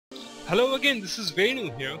Hello again, this is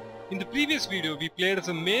Venu here. In the previous video, we played as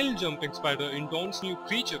a male jumping spider in DoN's new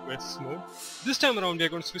creature quests mode. This time around, we are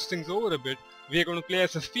going to switch things over a bit. We are going to play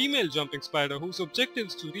as a female jumping spider whose objective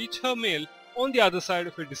is to reach her male on the other side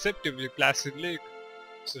of a deceptively placid lake.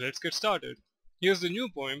 So let's get started. Here's the new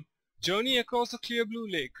poem. Journey across a clear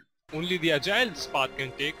blue lake. Only the agile this path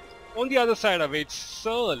can take. On the other side awaits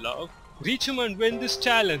Sir Love. Reach him and win this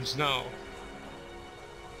challenge now.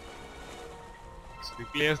 So we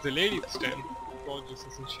play as the lady this time. Gorgeous,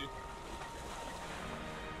 isn't she?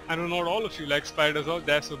 I know not all of you like spiders out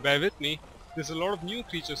there, so bear with me. There's a lot of new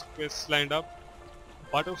creatures quests lined up.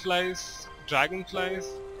 Butterflies, dragonflies,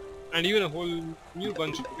 and even a whole new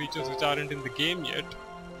bunch of creatures which aren't in the game yet.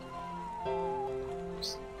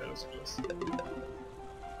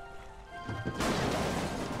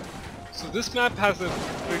 So this map has a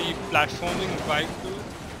pretty platforming vibe to it.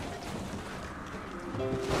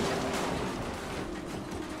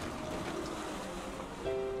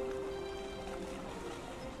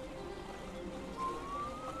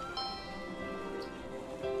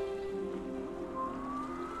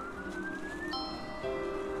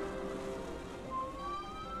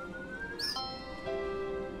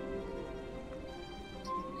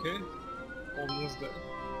 Okay, almost there.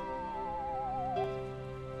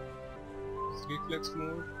 Reflex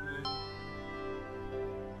mode and...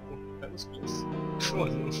 oh, that was close. Oh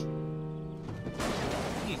no.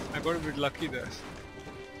 I got a bit lucky there.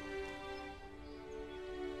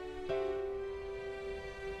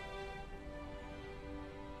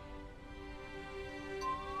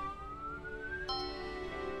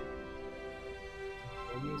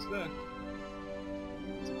 Almost there.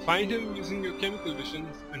 Find him using your chemical vision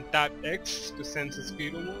and tap X to sense his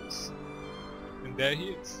pheromones. And there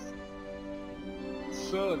he is.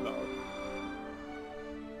 Sir Love.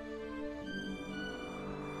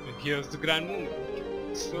 And here's the grand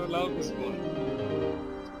moment. Sir Love is gone.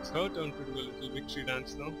 It's her turn to do a little victory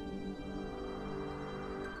dance now.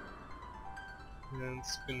 And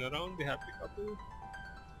spin around the happy couple.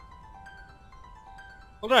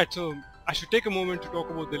 Alright, so I should take a moment to talk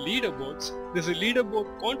about the leaderboards. There's a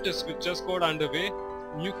leaderboard contest which just got underway.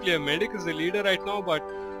 Nuclear Medic is the leader right now, but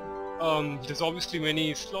there's obviously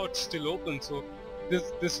many slots still open, so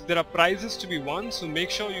there are prizes to be won, so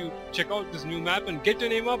make sure you check out this new map and get your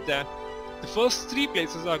name up there. The first 3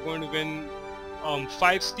 places are going to win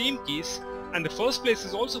 5 Steam keys, and the first place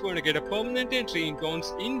is also going to get a permanent entry in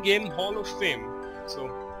DoN's in-game Hall of Fame. So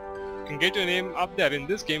you can get your name up there in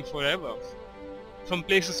this game forever. From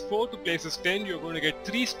places 4 to places 10 you're going to get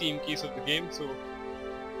 3 Steam keys of the game, so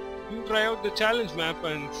do try out the challenge map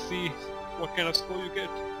and see what kind of score you get.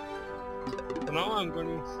 For now I'm going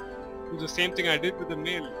to do the same thing I did with the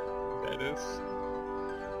male, that is,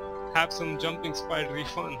 have some jumping spidery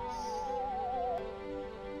fun.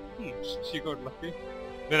 She got lucky.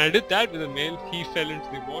 When I did that with the male, he fell into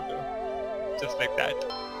the water, just like that.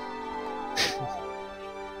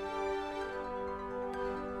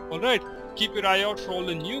 Alright, keep your eye out for all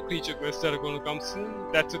the new creature quests that are going to come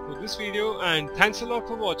soon. That's it for this video, and thanks a lot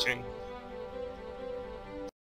for watching.